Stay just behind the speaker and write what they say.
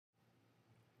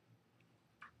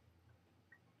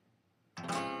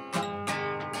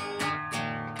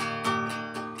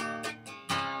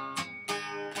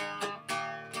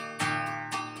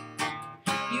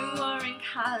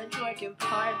college working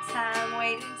part-time,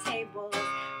 waiting tables.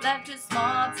 Left a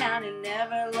small town and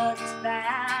never looked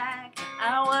back.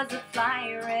 I was a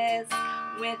flying risk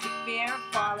with the fear of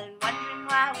falling, wondering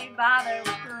why we bother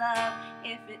with love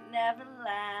if it never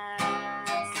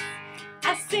lasts.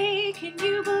 I say, can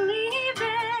you believe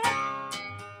it?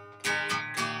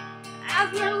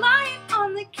 As we're lying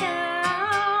on the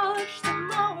couch, the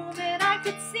moment I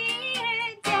could see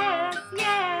it, yes,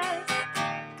 yes,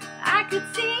 I could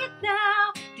see it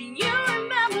now. Do you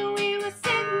remember we were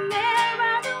sitting there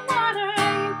by the water?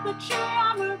 You put your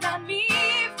arm around me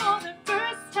for the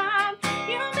first time.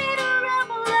 You made a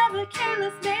rebel of a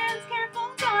careless man's careful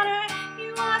daughter.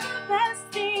 You are the best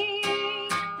thing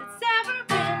that's ever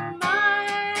been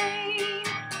mine.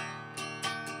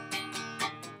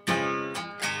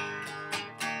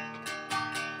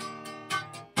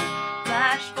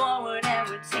 Flash forward and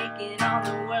we're taking on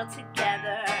the world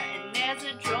together. And there's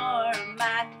a drawer of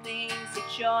my things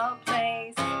at your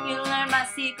place. You learn my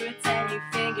secrets and you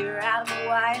figure out who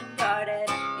I am guarded.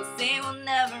 You say we'll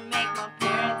never make my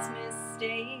parents'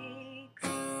 mistakes.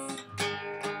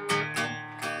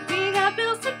 We got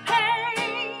bills to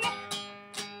pay.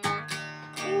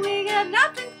 We got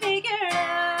nothing figured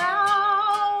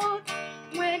out.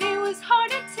 When it was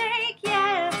hard to take,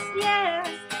 yes, yes,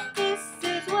 this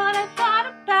is what I thought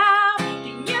about. Do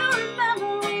you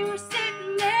remember we were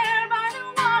sitting there by the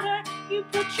water? You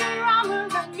put your arm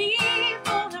around me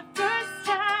for the first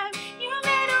time. You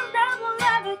made a rebel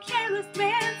of a careless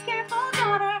man's careful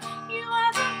daughter. You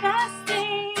are the best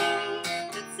thing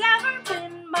that's ever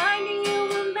been mine. Do you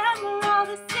remember all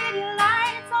the city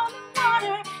lights on the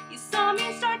water? You saw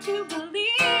me start to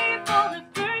believe for the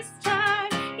first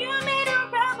time. You made a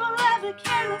rebel of a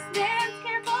careless man's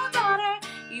careful daughter.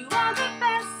 You are the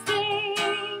best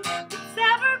thing that's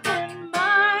ever been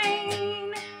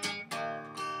mine.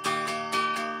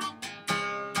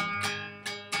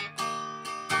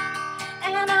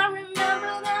 And I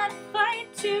remember that fight,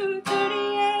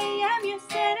 2:30 a.m. You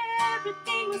said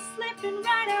everything was slipping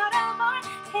right out of our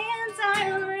hands.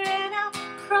 I ran out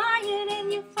crying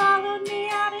and you followed me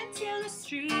out into the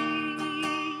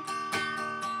street.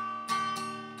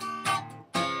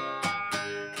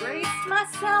 Braced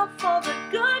myself for the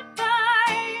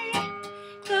goodbye,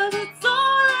 'cause it's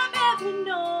all I've ever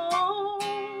known.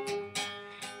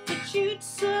 But you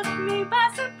took me by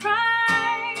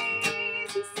surprise.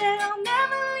 You said I'll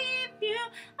never leave you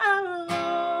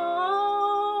alone.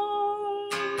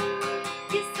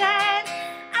 You said,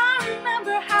 I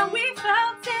remember how we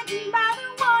felt sitting by the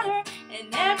water, and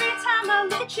every time I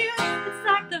look at you, it's